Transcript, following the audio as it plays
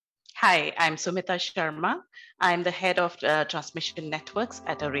Hi, I'm Sumita Sharma. I'm the head of transmission networks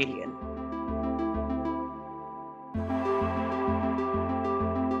at Aurelion.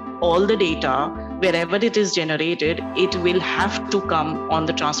 All the data, wherever it is generated, it will have to come on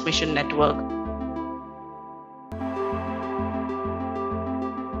the transmission network.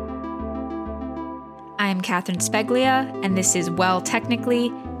 I'm Catherine Speglia, and this is Well Technically,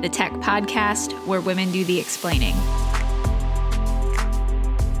 the tech podcast where women do the explaining.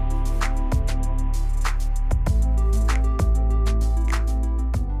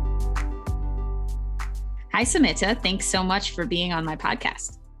 Hi, Sumita. Thanks so much for being on my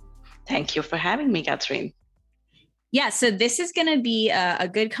podcast. Thank you for having me, Catherine. Yeah, so this is going to be a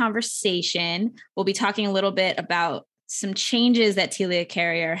good conversation. We'll be talking a little bit about some changes that Telia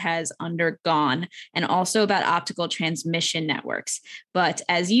Carrier has undergone and also about optical transmission networks. But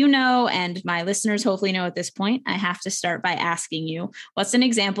as you know, and my listeners hopefully know at this point, I have to start by asking you, what's an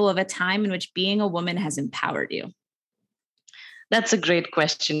example of a time in which being a woman has empowered you? That's a great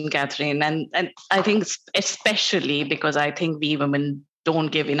question, Catherine. And I think especially because I think we women don't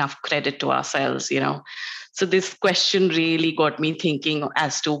give enough credit to ourselves, So this question really got me thinking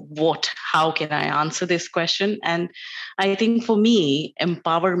as to how can I answer this question? And I think for me,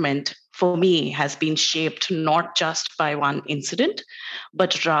 empowerment for me has been shaped not just by one incident,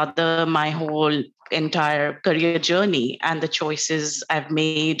 but rather my whole entire career journey and the choices I've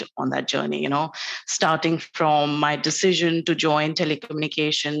made on that journey, starting from my decision to join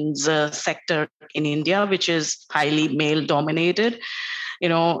telecommunications sector in India, which is highly male dominated.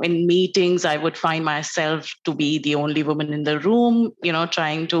 In meetings, I would find myself to be the only woman in the room,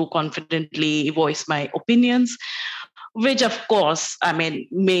 trying to confidently voice my opinions, which of course,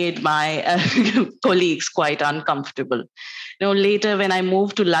 made my colleagues quite uncomfortable. Later when I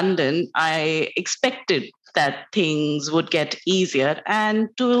moved to London, I expected that things would get easier. And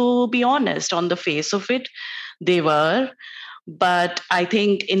to be honest, on the face of it, they were. But I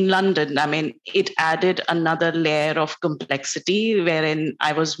think in London, it added another layer of complexity wherein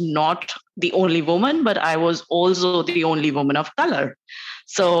I was not the only woman, but I was also the only woman of color.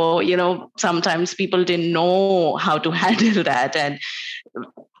 So, sometimes people didn't know how to handle that. And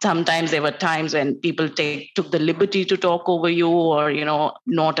sometimes there were times when people took the liberty to talk over you or,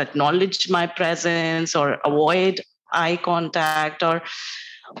 not acknowledge my presence or avoid eye contact or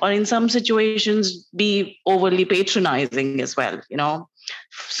in some situations be overly patronizing as well,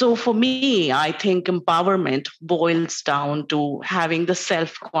 So for me, I think empowerment boils down to having the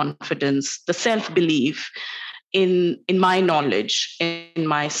self-confidence, the self-belief in my knowledge, in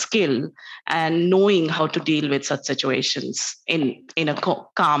my skill, and knowing how to deal with such situations in a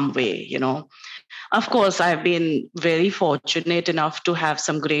calm way, Of course, I've been very fortunate enough to have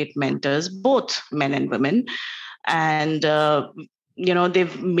some great mentors, both men and women. And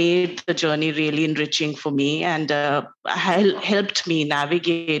they've made the journey really enriching for me and helped me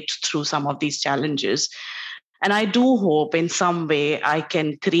navigate through some of these challenges. And I do hope in some way I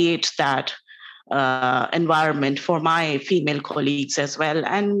can create that environment for my female colleagues as well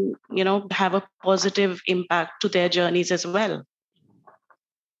and, have a positive impact to their journeys as well.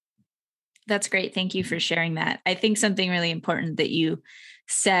 That's great. Thank you for sharing that. I think something really important that you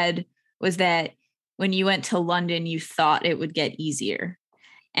said was that when you went to London, you thought it would get easier.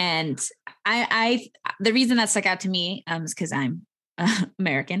 And the reason that stuck out to me is because I'm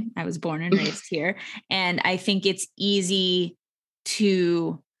American. I was born and raised here. And I think it's easy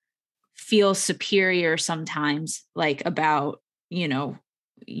to feel superior sometimes, like about,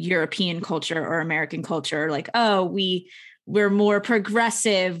 European culture or American culture, like, oh, we're more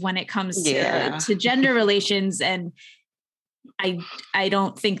progressive when it comes to gender relations. And I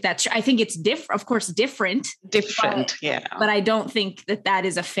don't think that's, I think it's different, of course, different. But I don't think that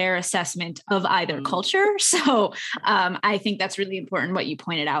is a fair assessment of either culture. So I think that's really important what you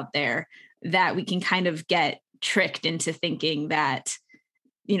pointed out there, that we can kind of get tricked into thinking that,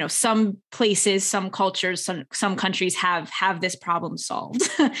 some places, some cultures, some countries have this problem solved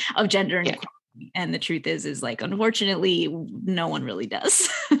of gender inequality. And the truth is like, unfortunately, no one really does.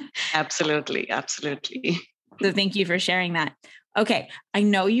 Absolutely. So thank you for sharing that. Okay. I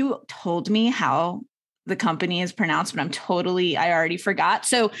know you told me how the company is pronounced, but I already forgot.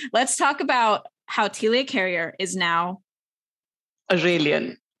 So let's talk about how Telia Carrier is now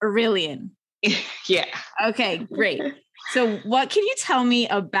Aurelion. Yeah. Okay, great. So what can you tell me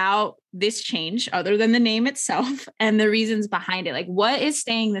about this change other than the name itself and the reasons behind it? Like, what is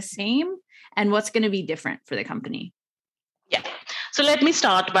staying the same and what's going to be different for the company? Yeah. So So let me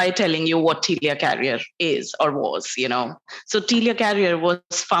start by telling you what Telia Carrier is or was, So Telia Carrier was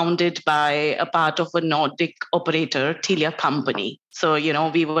founded by a part of a Nordic operator, Telia Company. So,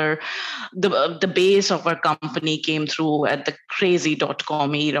 we were, the base of our company came through at the crazy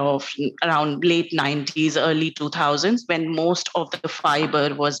 .com era of around late 90s, early 2000s, when most of the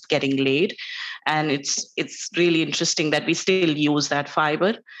fiber was getting laid. And it's really interesting that we still use that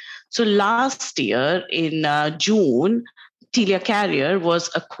fiber. So last year in June, Telia Carrier was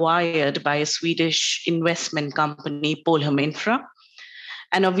acquired by a Swedish investment company, Polhem Infra.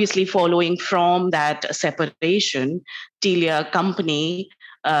 And obviously, following from that separation, Telia Company,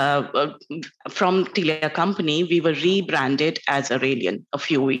 from Telia Company, we were rebranded as Aurelion a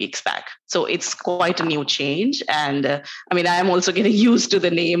few weeks back. So it's quite a new change. And I am also getting used to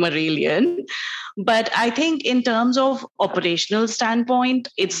the name Aurelion. But I think in terms of operational standpoint,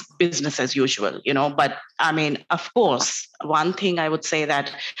 it's business as usual, But of course, one thing I would say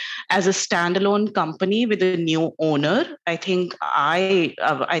that as a standalone company with a new owner, I think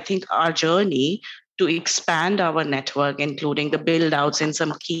our journey to expand our network, including the build outs in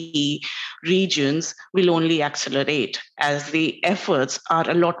some key regions, will only accelerate as the efforts are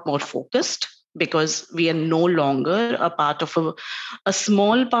a lot more focused, because we are no longer a part of a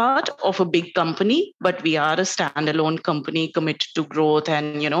small part of a big company, but we are a standalone company committed to growth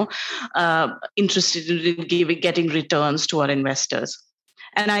and, interested in getting returns to our investors.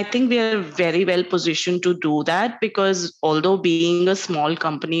 And I think we are very well positioned to do that, because although being a small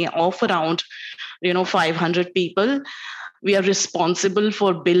company of around 500 people, we are responsible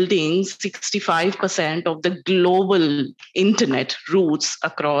for building 65% of the global internet routes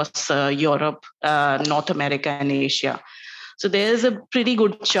across Europe, North America, and Asia. So there's a pretty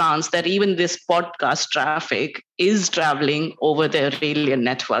good chance that even this podcast traffic is traveling over the Aurelion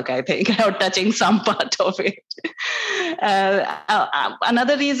network, I think, or touching some part of it.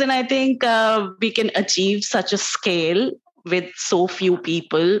 Another reason I think we can achieve such a scale with so few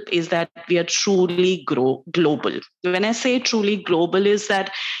people is that we are truly global. When I say truly global, is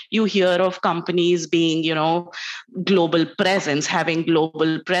that you hear of companies being, global presence, having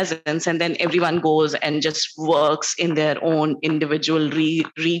global presence, and then everyone goes and just works in their own individual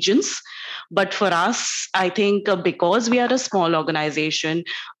regions. But for us, I think because we are a small organization,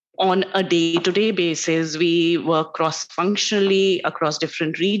 on a day-to-day basis, we work cross-functionally across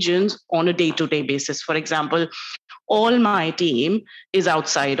different regions on a day-to-day basis. For example, all my team is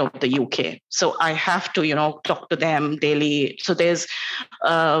outside of the UK. So I have to, talk to them daily. So there's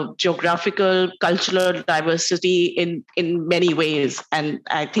geographical, cultural diversity in many ways. And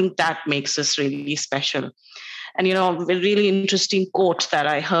I think that makes us really special. And, a really interesting quote that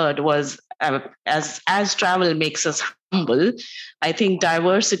I heard was, as travel makes us humble, I think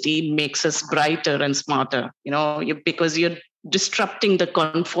diversity makes us brighter and smarter, because you're disrupting the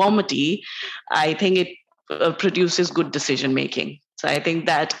conformity. I think it produces good decision making. So I think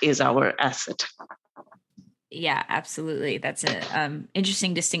that is our asset. Yeah, absolutely. That's an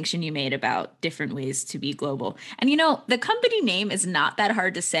interesting distinction you made about different ways to be global. And, the company name is not that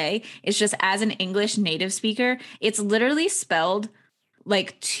hard to say. It's just, as an English native speaker, it's literally spelled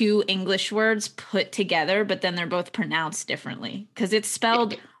like two English words put together, but then they're both pronounced differently, because it's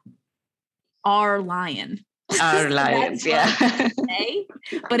spelled our lion. Our lions, yeah.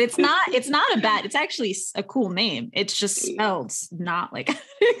 But it's not a bad, it's actually a cool name. It's just spelled not like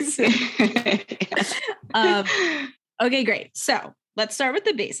okay, great. So let's start with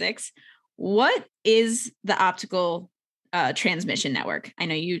the basics. What is the optical transmission network? I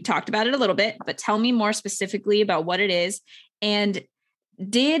know you talked about it a little bit, but tell me more specifically about what it is. And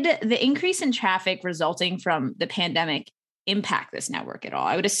did the increase in traffic resulting from the pandemic impact this network at all?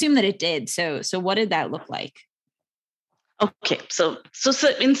 I would assume that it did. So what did that look like? Okay, so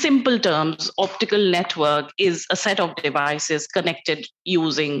in simple terms, optical network is a set of devices connected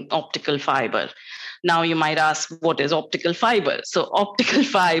using optical fiber. Now you might ask, what is optical fiber? So optical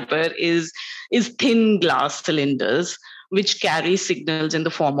fiber is thin glass cylinders which carry signals in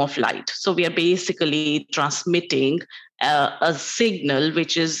the form of light. So we are basically transmitting a signal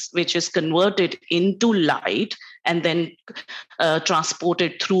which is converted into light and then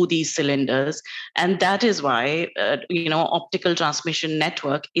transported through these cylinders. And that is why, optical transmission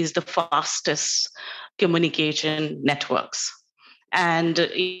network is the fastest communication networks. And,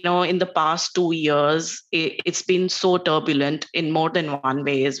 in the past 2 years, it's been so turbulent in more than one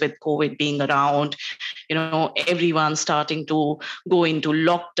ways, with COVID being around, everyone starting to go into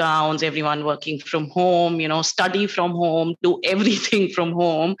lockdowns, everyone working from home, study from home, do everything from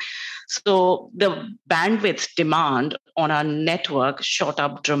home. So the bandwidth demand on our network shot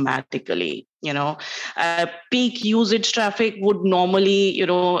up dramatically. Peak usage traffic would normally,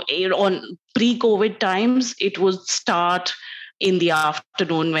 on pre-COVID times, it would start in the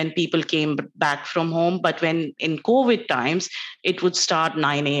afternoon when people came back from home. But when in COVID times, it would start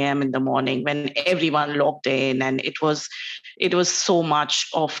 9 a.m. in the morning when everyone logged in, and it was so much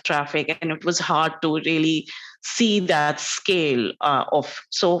of traffic, and it was hard to really see that scale of.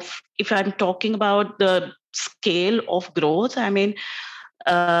 So if I'm talking about the scale of growth, I mean,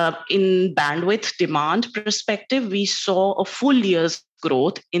 in bandwidth demand perspective, we saw a full year's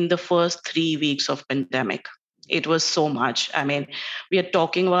growth in the first 3 weeks of pandemic. It was so much. I mean, we are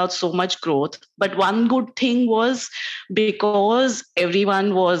talking about so much growth. But one good thing was, because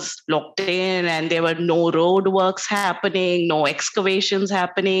everyone was locked in and there were no road works happening, no excavations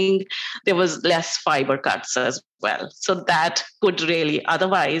happening, there was less fiber cuts as well. So that could really,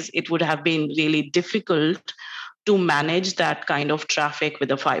 otherwise it would have been really difficult to manage that kind of traffic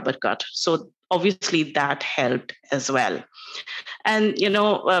with a fiber cut. So obviously that helped as well. And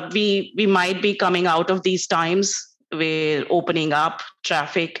we might be coming out of these times, we're opening up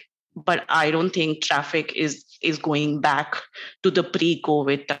traffic, but I don't think traffic is going back to the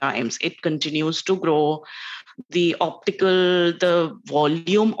pre-COVID times. It continues to grow. The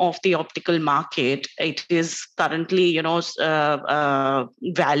volume of the optical market, it is currently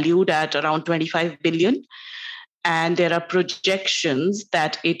valued at around 25 billion. And there are projections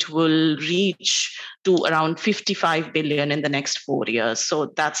that it will reach to around 55 billion in the next 4 years.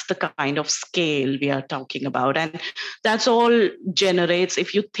 So that's the kind of scale we are talking about. And that's all generates,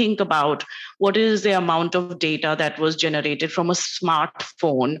 if you think about what is the amount of data that was generated from a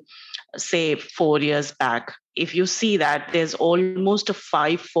smartphone, say 4 years back, if you see that there's almost a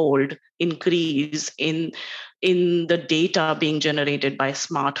 5-fold increase in the data being generated by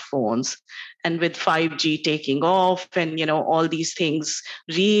smartphones. And with 5G taking off and all these things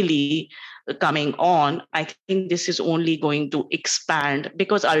really coming on, I think this is only going to expand,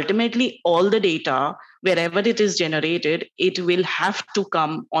 because ultimately all the data, wherever it is generated, it will have to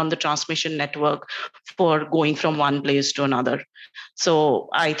come on the transmission network for going from one place to another. So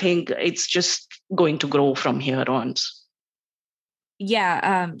I think it's just going to grow from here on.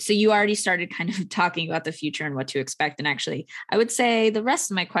 Yeah. So you already started kind of talking about the future and what to expect. And actually, I would say the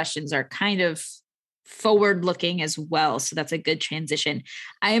rest of my questions are kind of forward looking as well. So that's a good transition.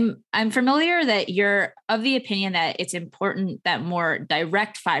 I'm familiar that you're of the opinion that it's important that more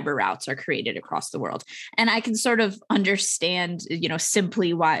direct fiber routes are created across the world. And I can sort of understand,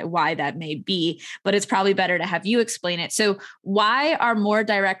 simply why that may be, but it's probably better to have you explain it. So why are more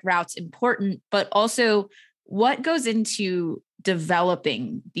direct routes important, but also what goes into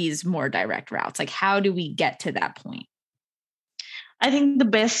developing these more direct routes? Like, how do we get to that point? I think the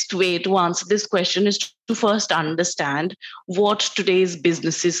best way to answer this question is to first understand what today's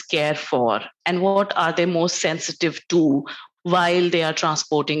businesses care for and what are they most sensitive to while they are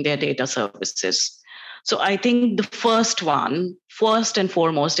transporting their data services. So I think the first and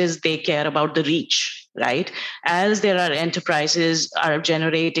foremost, is they care about the reach, right? As there are enterprises are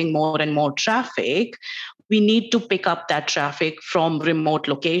generating more and more traffic, we need to pick up that traffic from remote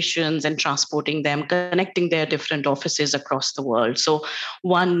locations and transporting them, connecting their different offices across the world. So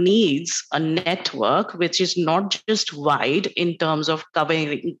one needs a network which is not just wide in terms of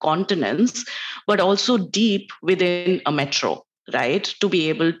covering continents, but also deep within a metro, right? To be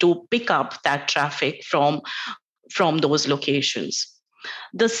able to pick up that traffic from those locations.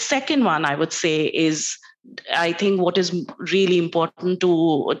 The second one I would say is, I think what is really important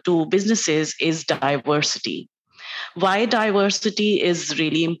to businesses is diversity. Why diversity is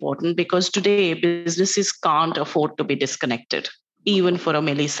really important? Because today businesses can't afford to be disconnected, even for a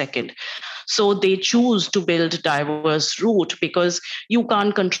millisecond. So they choose to build diverse route because you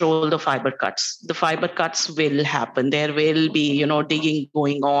can't control the fiber cuts. The fiber cuts will happen. There will be, digging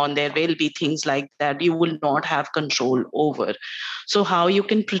going on. There will be things like that you will not have control over. So how you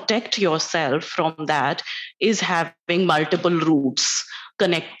can protect yourself from that is having multiple routes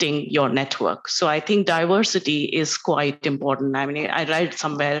connecting your network. So I think diversity is quite important. I mean, I read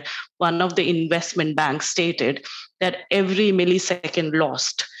somewhere one of the investment banks stated that every millisecond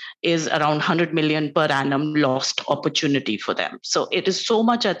lost is around 100 million per annum lost opportunity for them. So it is so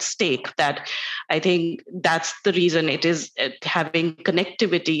much at stake that I think that's the reason it is having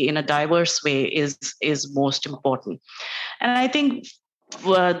connectivity in a diverse way is most important. And I think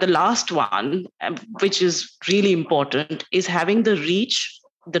the last one, which is really important, is having the reach,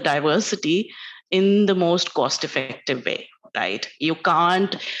 the diversity, in the most cost effective way. Right. You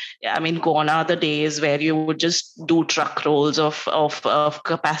can't, gone are the days where you would just do truck rolls of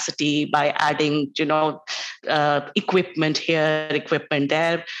capacity by adding, equipment here, equipment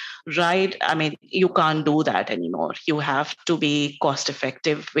there. Right. You can't do that anymore. You have to be cost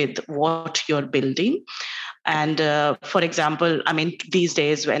effective with what you're building. And for example, these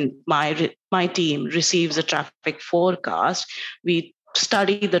days when my team receives a traffic forecast, we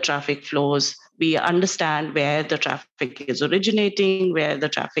study the traffic flows. We understand where the traffic is originating, where the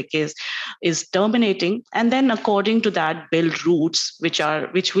traffic is terminating, and then according to that, build routes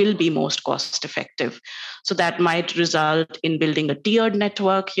which will be most cost effective. So that might result in building a tiered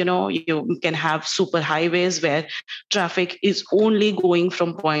network. You can have super highways where traffic is only going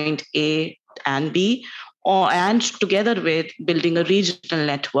from point A and B, and together with building a regional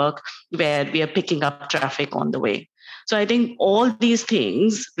network where we are picking up traffic on the way. So I think all these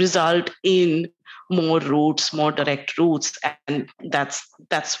things result in more routes, more direct routes, and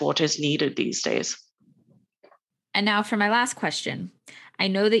that's what is needed these days. And now for my last question. I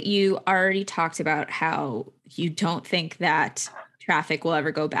know that you already talked about how you don't think that traffic will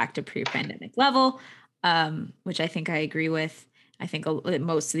ever go back to pre-pandemic level, which I think I agree with. I think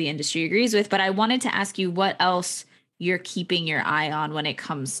most of the industry agrees with, but I wanted to ask you what else you're keeping your eye on when it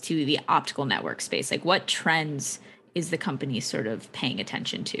comes to the optical network space. Like what trends is the company sort of paying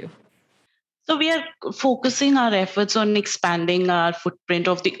attention to? So we are focusing our efforts on expanding our footprint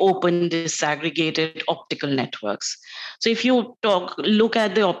of the open disaggregated optical networks. So if you look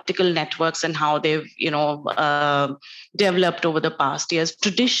at the optical networks and how they've developed over the past years,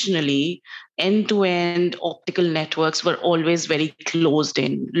 traditionally end-to-end optical networks were always very closed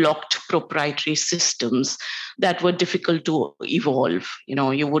in, locked proprietary systems that were difficult to evolve.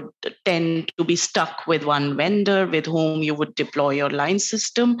 You would tend to be stuck with one vendor with whom you would deploy your line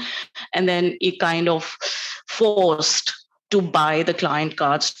system, and then you kind of forced to buy the client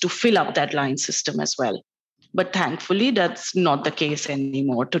cards to fill up that line system as well. But thankfully, that's not the case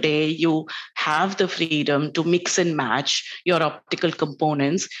anymore. Today, you have the freedom to mix and match your optical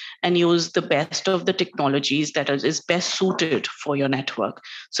components and use the best of the technologies that is best suited for your network.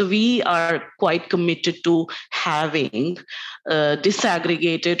 So we are quite committed to having a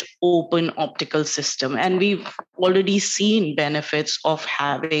disaggregated open optical system. And we've already seen benefits of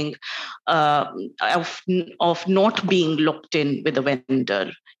having, of not being locked in with a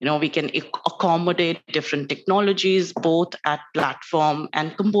vendor. We can accommodate different technologies, both at platform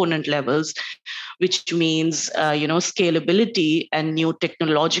and component levels, which means, scalability and new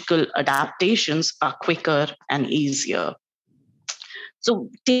technological adaptations are quicker and easier.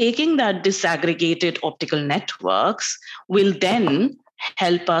 So taking that disaggregated optical networks will then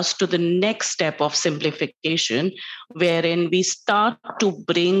help us to the next step of simplification, wherein we start to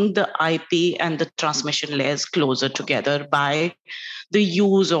bring the IP and the transmission layers closer together by the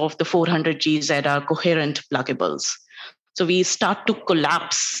use of the 400G ZR coherent pluggables. So we start to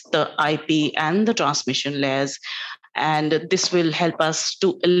collapse the IP and the transmission layers, and this will help us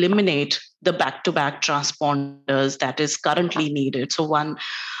to eliminate the back-to-back transponders that is currently needed. So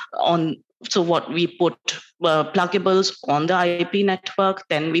what we put pluggables on the IP network,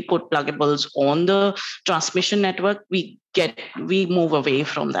 then we put pluggables on the transmission network. We move away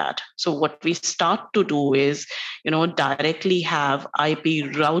from that. So what we start to do is, directly have IP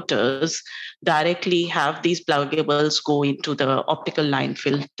routers, directly have these pluggables go into the optical line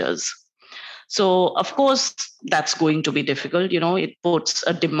filters. So, of course, that's going to be difficult. It puts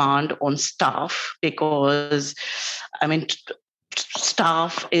a demand on staff because,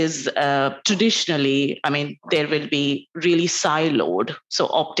 staff is traditionally, there will be really siloed. So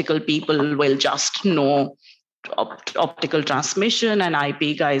optical people will just know optical transmission and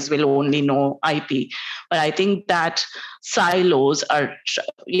IP guys will only know IP. But I think that silos are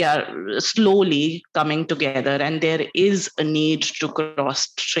slowly coming together, and there is a need to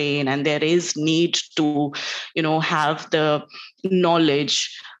cross train, and there is need to, have the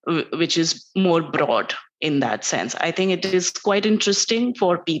knowledge which is more broad. In that sense, I think it is quite interesting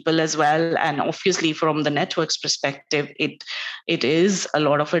for people as well. And obviously from the network's perspective, it is a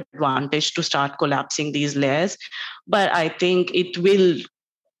lot of advantage to start collapsing these layers. But I think it will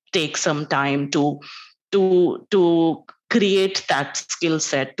take some time to create that skill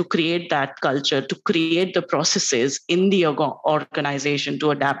set, to create that culture, to create the processes in the organization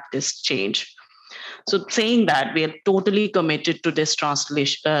to adapt this change. So saying that, we are totally committed to this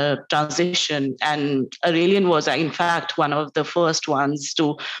transition. And Arelion was, in fact, one of the first ones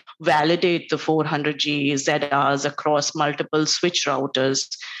to validate the 400G ZRs across multiple switch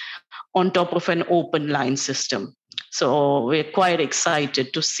routers on top of an open line system. So we're quite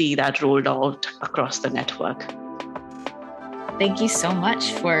excited to see that rolled out across the network. Thank you so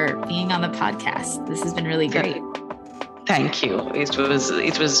much for being on the podcast. This has been really great. Thank you. It was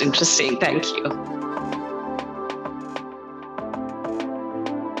interesting. Thank you.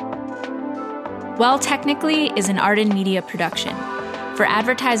 Well Technically is an Arden Media production. For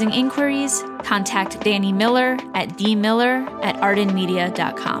advertising inquiries, contact Danny Miller at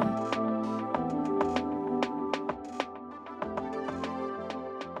dmiller@ardenmedia.com.